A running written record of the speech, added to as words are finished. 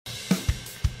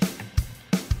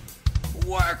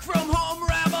Work from home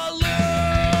revolution.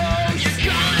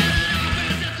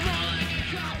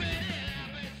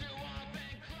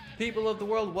 People of the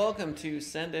world, welcome to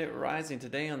Send It Rising.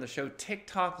 Today on the show,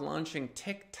 TikTok launching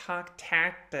TikTok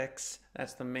tactics.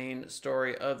 That's the main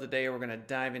story of the day. We're going to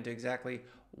dive into exactly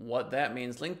what that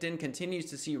means. LinkedIn continues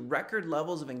to see record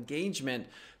levels of engagement.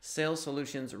 Sales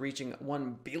Solutions reaching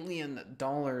 $1 billion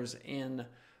in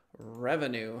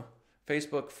revenue.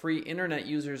 Facebook free internet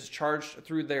users charged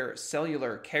through their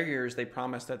cellular carriers. They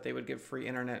promised that they would give free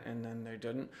internet and then they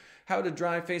didn't. How to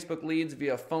drive Facebook leads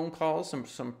via phone calls.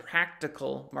 Some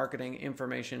practical marketing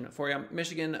information for you.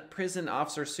 Michigan prison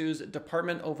officer sues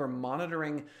department over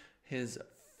monitoring his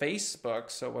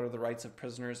Facebook. So what are the rights of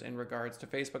prisoners in regards to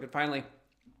Facebook? And finally,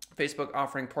 Facebook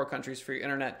offering poor countries free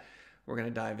internet. We're going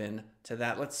to dive into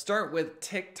that. Let's start with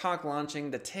TikTok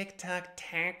launching the TikTok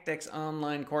Tactics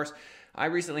online course. I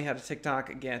recently had a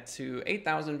TikTok get to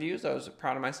 8,000 views. I was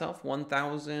proud of myself.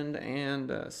 1,000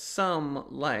 and some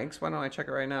likes. Why don't I check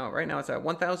it right now? Right now it's at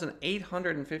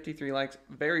 1,853 likes.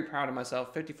 Very proud of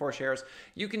myself. 54 shares.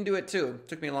 You can do it too. It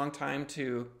took me a long time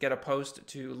to get a post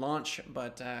to launch,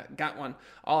 but got one.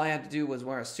 All I had to do was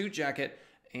wear a suit jacket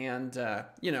and,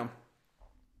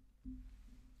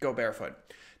 go barefoot.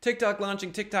 TikTok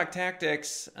launching TikTok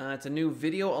Tactics. It's a new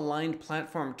video-aligned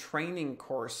platform training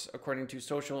course, according to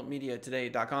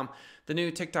socialmediatoday.com. The new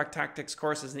TikTok Tactics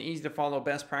course is an easy-to-follow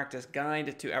best practice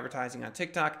guide to advertising on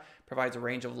TikTok, provides a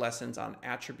range of lessons on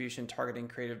attribution, targeting,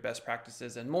 creative best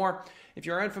practices, and more. If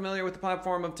you're unfamiliar with the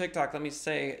platform of TikTok, let me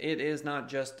say it is not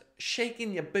just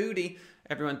shaking your booty.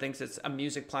 Everyone thinks it's a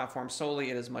music platform solely.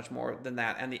 It is much more than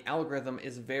that. And the algorithm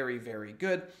is very, very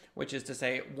good, which is to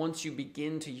say, once you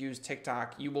begin to use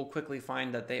TikTok, you will quickly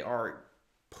find that they are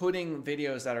putting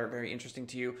videos that are very interesting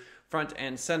to you front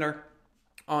and center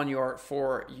on your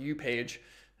For You page,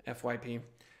 FYP.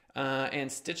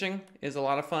 And stitching is a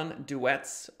lot of fun.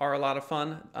 Duets are a lot of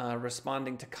fun.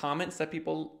 Responding to comments that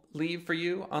people leave for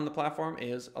you on the platform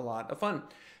is a lot of fun.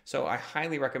 So I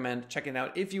highly recommend checking it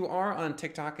out. If you are on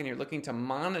TikTok and you're looking to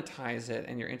monetize it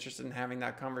and you're interested in having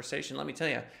that conversation, let me tell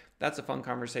you, that's a fun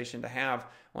conversation to have.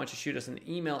 Why don't you shoot us an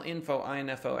email,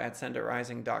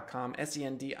 info@senditrising.com,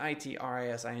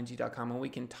 senditrising.com, and we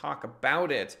can talk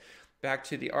about it. Back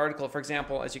to the article. For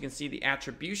example, as you can see, the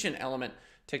attribution element,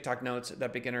 TikTok notes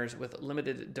that beginners with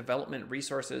limited development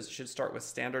resources should start with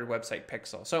standard website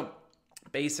pixel. So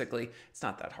basically, it's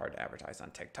not that hard to advertise on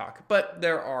TikTok, but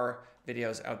there are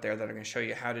videos out there that are going to show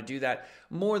you how to do that.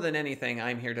 More than anything,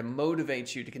 I'm here to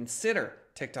motivate you to consider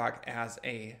TikTok as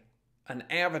an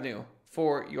avenue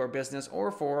for your business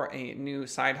or for a new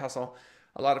side hustle.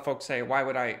 A lot of folks say, why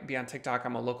would I be on TikTok?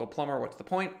 I'm a local plumber. What's the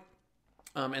point?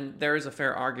 And there is a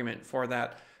fair argument for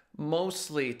that.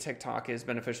 Mostly TikTok is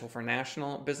beneficial for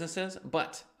national businesses,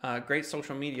 but great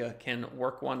social media can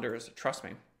work wonders. Trust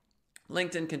me.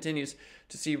 LinkedIn continues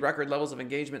to see record levels of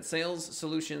engagement. Sales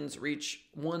Solutions reach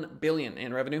 $1 billion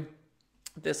in revenue.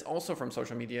 This also from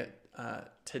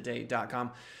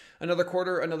socialmediatoday.com. Another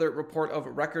quarter, another report of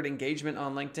record engagement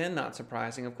on LinkedIn. Not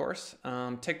surprising, of course.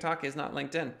 TikTok is not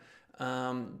LinkedIn.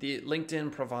 The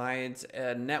LinkedIn provides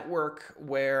a network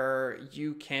where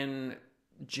you can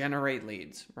generate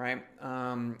leads, right?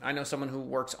 I know someone who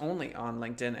works only on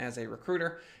LinkedIn as a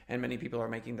recruiter, and many people are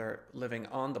making their living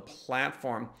on the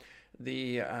platform.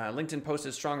 The LinkedIn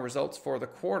posted strong results for the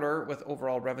quarter with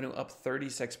overall revenue up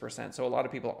 36%. So a lot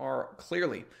of people are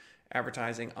clearly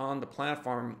advertising on the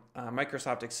platform.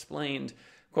 Microsoft explained,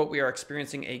 quote, "We are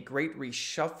experiencing a great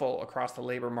reshuffle across the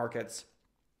labor markets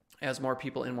as more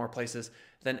people in more places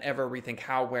than ever rethink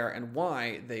how, where, and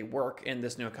why they work in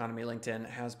this new economy.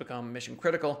 LinkedIn has become mission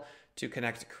critical to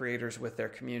connect creators with their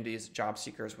communities, job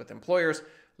seekers with employers,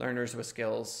 learners with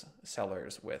skills,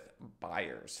 sellers with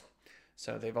buyers."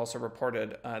 So they've also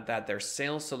reported that their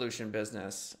sales solution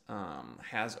business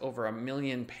has over 1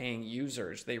 million paying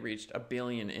users. They reached $1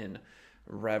 billion in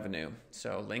revenue.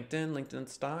 So LinkedIn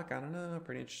stock, I don't know,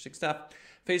 pretty interesting stuff.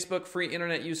 Facebook free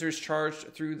internet users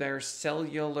charged through their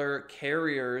cellular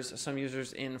carriers. Some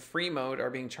users in free mode are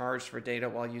being charged for data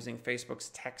while using Facebook's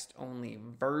text-only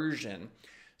version.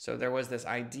 So there was this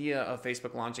idea of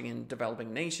Facebook launching in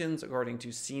developing nations, according to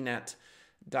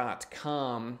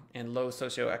CNET.com, and low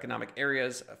socioeconomic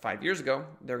areas 5 years ago.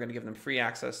 They're going to give them free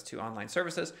access to online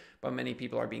services, but many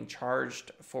people are being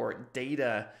charged for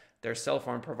data their cell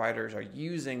phone providers are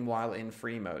using while in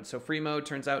free mode. So free mode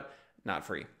turns out not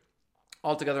free.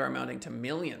 Altogether amounting to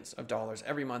millions of dollars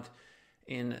every month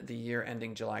in the year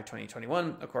ending July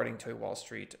 2021, according to a Wall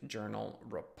Street Journal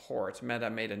report. Meta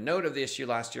made a note of the issue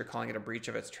last year, calling it a breach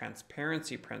of its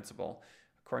transparency principle.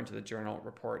 According to the Journal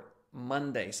report,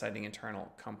 Monday, citing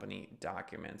internal company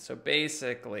documents. So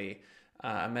basically,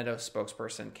 a Meta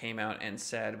spokesperson came out and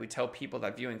said, "We tell people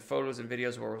that viewing photos and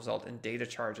videos will result in data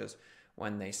charges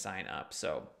when they sign up."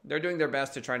 So they're doing their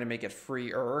best to try to make it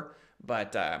freer,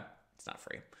 but it's not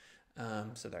free.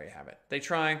 So there you have it. They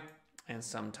try, and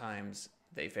sometimes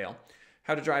they fail.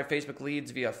 How to drive Facebook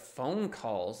leads via phone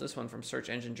calls. This one from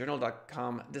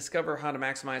searchenginejournal.com. Discover how to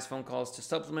maximize phone calls to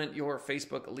supplement your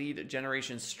Facebook lead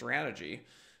generation strategy.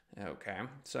 Okay,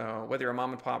 so whether you're a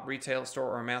mom and pop retail store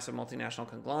or a massive multinational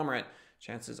conglomerate,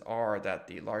 chances are that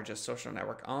the largest social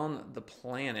network on the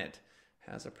planet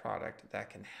has a product that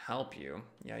can help you.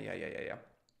 Yeah.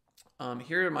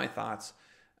 Here are my thoughts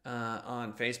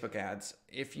on Facebook ads.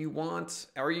 If you want,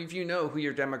 or if you know who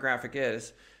your demographic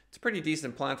is, it's a pretty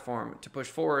decent platform to push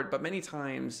forward, but many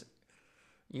times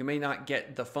you may not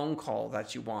get the phone call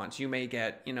that you want. You may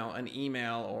get, an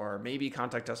email or maybe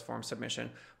contact us form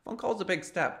submission. Phone call is a big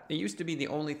step. It used to be the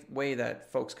only way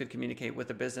that folks could communicate with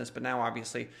the business, but now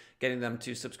obviously getting them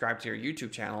to subscribe to your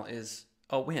YouTube channel is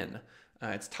a win.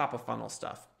 It's top of funnel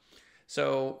stuff.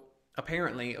 So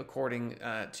apparently, according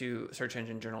to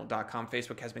searchenginejournal.com,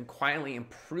 Facebook has been quietly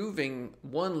improving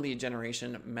one lead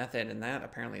generation method, and that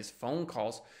apparently is phone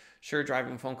calls. Sure,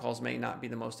 driving phone calls may not be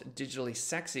the most digitally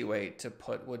sexy way to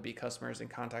put would-be customers in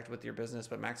contact with your business,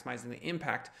 but maximizing the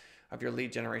impact of your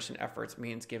lead generation efforts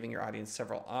means giving your audience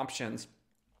several options.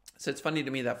 So it's funny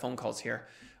to me that phone calls here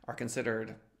are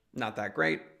considered not that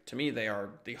great. To me, they are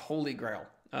the holy grail.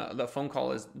 The phone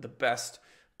call is the best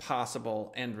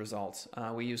possible end results.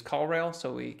 We use CallRail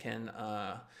so we can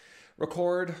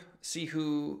record, see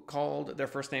who called, their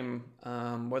first name,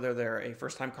 whether they're a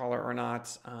first-time caller or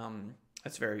not.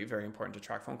 It's very, very important to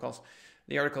track phone calls.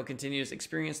 The article continues,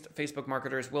 experienced Facebook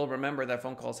marketers will remember that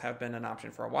phone calls have been an option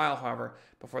for a while. However,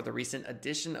 before the recent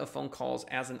addition of phone calls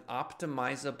as an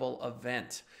optimizable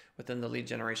event within the lead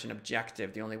generation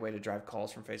objective, the only way to drive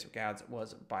calls from Facebook ads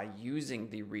was by using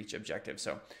the reach objective.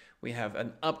 So we have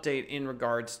an update in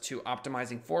regards to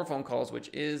optimizing for phone calls,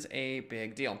 which is a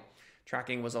big deal.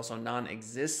 Tracking was also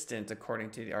non-existent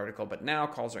according to the article, but now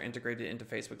calls are integrated into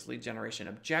Facebook's lead generation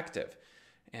objective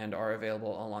and are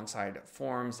available alongside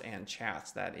forms and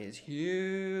chats. That is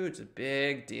huge. It's a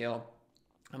big deal.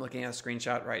 I'm looking at a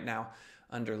screenshot right now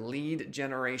under lead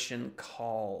generation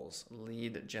calls.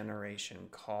 Lead generation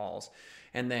calls.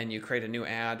 And then you create a new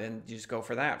ad and you just go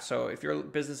for that. So if your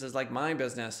business is like my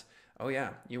business, oh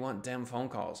yeah, you want dem phone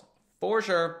calls. For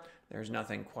sure, there's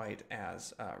nothing quite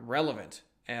as relevant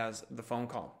as the phone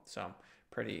call. So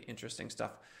pretty interesting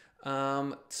stuff.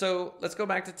 So let's go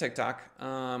back to TikTok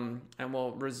and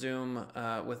we'll resume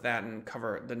with that and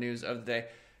cover the news of the day.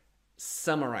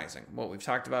 Summarizing what we've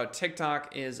talked about,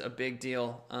 TikTok is a big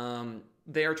deal.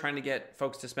 They are trying to get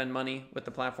folks to spend money with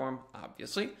the platform,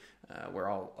 obviously. We're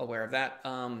all aware of that.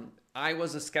 I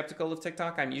was skeptical of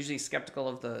TikTok. I'm usually skeptical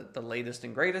of the latest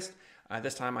and greatest.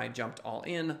 This time I jumped all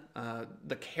in.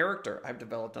 The character I've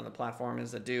developed on the platform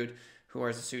is a dude who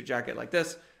wears a suit jacket like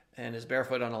this and is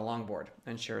barefoot on a longboard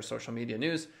and shares social media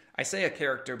news. I say a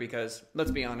character because, let's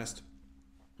be honest,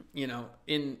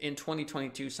 in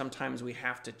 2022, sometimes we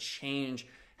have to change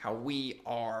how we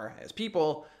are as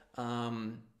people,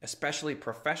 especially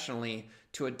professionally,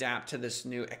 to adapt to this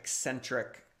new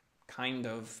eccentric kind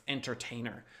of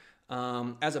entertainer.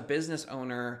 As a business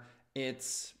owner,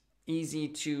 it's easy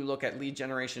to look at lead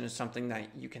generation as something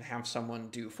that you can have someone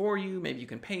do for you. Maybe you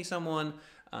can pay someone.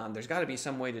 There's got to be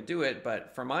some way to do it.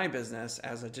 But for my business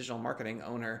as a digital marketing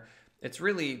owner, it's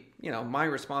really, my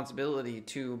responsibility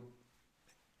to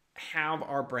have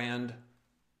our brand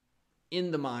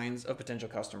in the minds of potential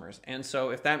customers. And so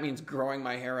if that means growing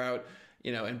my hair out,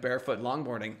 and barefoot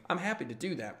longboarding, I'm happy to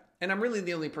do that. And I'm really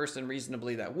the only person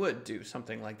reasonably that would do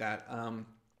something like that. And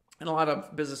a lot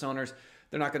of business owners,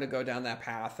 they're not going to go down that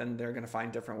path and they're going to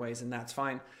find different ways, and that's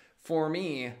fine. For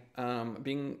me,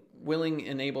 being willing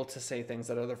and able to say things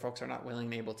that other folks are not willing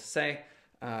and able to say,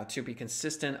 to be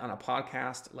consistent on a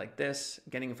podcast like this,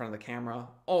 getting in front of the camera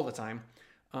all the time,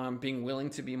 being willing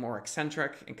to be more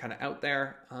eccentric and kind of out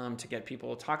there, to get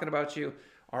people talking about you,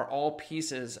 are all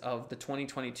pieces of the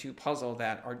 2022 puzzle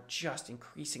that are just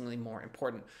increasingly more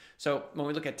important. So when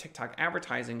we look at TikTok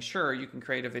advertising, sure, you can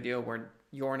create a video where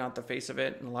you're not the face of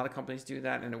it, and a lot of companies do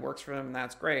that, and it works for them, and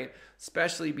that's great,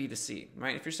 especially B2C,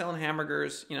 right? If you're selling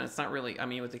hamburgers, it's not really,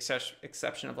 with the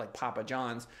exception of like Papa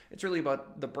John's, it's really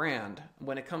about the brand.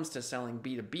 When it comes to selling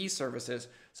B2B services,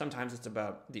 sometimes it's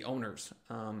about the owners,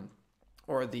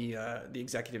 or the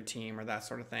executive team or that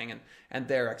sort of thing, and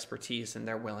their expertise and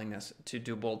their willingness to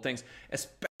do bold things,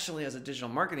 especially as a digital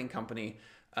marketing company.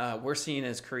 we're seen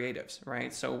as creatives,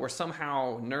 right? So we're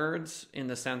somehow nerds in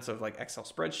the sense of like Excel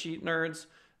spreadsheet nerds,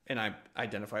 and I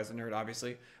identify as a nerd,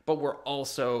 obviously, but we're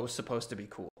also supposed to be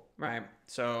cool, right?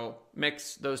 So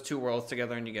mix those two worlds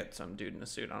together and you get some dude in a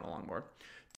suit on a longboard.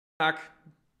 TikTok,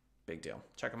 big deal.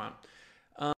 Check them out.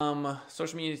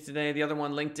 Social media today, the other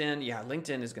one, LinkedIn. Yeah,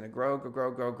 LinkedIn is going to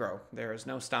grow. There is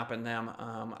no stopping them.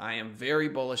 I am very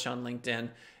bullish on LinkedIn.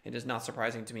 It is not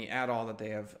surprising to me at all that they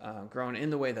have grown in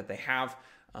the way that they have.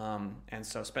 And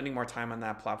so spending more time on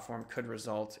that platform could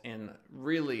result in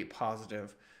really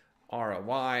positive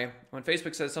ROI. When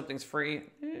Facebook says something's free,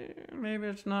 maybe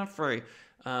it's not free.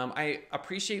 I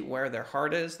appreciate where their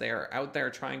heart is. They are out there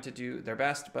trying to do their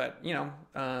best, but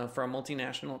for a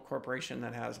multinational corporation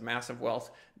that has massive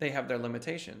wealth, they have their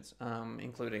limitations,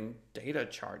 including data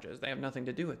charges. They have nothing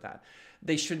to do with that.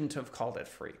 They shouldn't have called it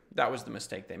free. That was the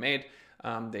mistake they made.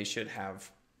 They should have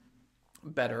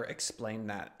better explained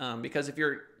that, because if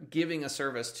you're giving a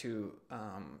service to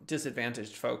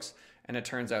disadvantaged folks and it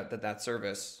turns out that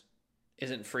service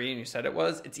isn't free and you said it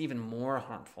was, it's even more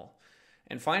harmful.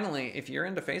 And finally, if you're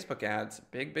into Facebook ads,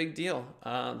 big deal.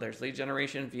 There's lead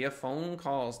generation via phone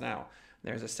calls now.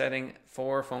 There's a setting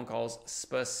for phone calls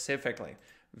specifically.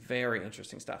 Very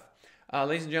interesting stuff.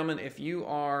 Ladies and gentlemen, if you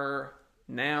are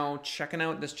now checking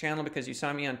out this channel because you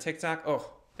saw me on TikTok,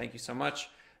 thank you so much.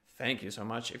 Thank you so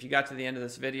much. If you got to the end of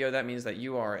this video, that means that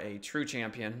you are a true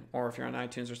champion. Or if you're on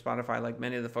iTunes or Spotify, like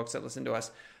many of the folks that listen to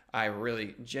us, I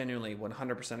really, genuinely,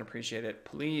 100% appreciate it.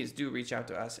 Please do reach out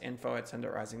to us,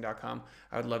 info@senditrising.com.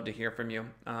 I would love to hear from you.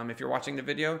 If you're watching the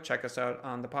video, check us out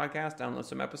on the podcast, download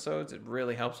some episodes. It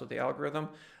really helps with the algorithm.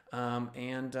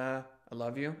 I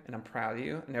love you, and I'm proud of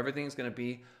you, and everything's going to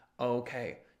be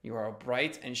okay. You are a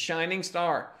bright and shining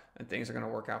star, and things are going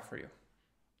to work out for you.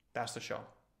 That's the show.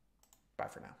 Bye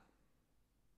for now.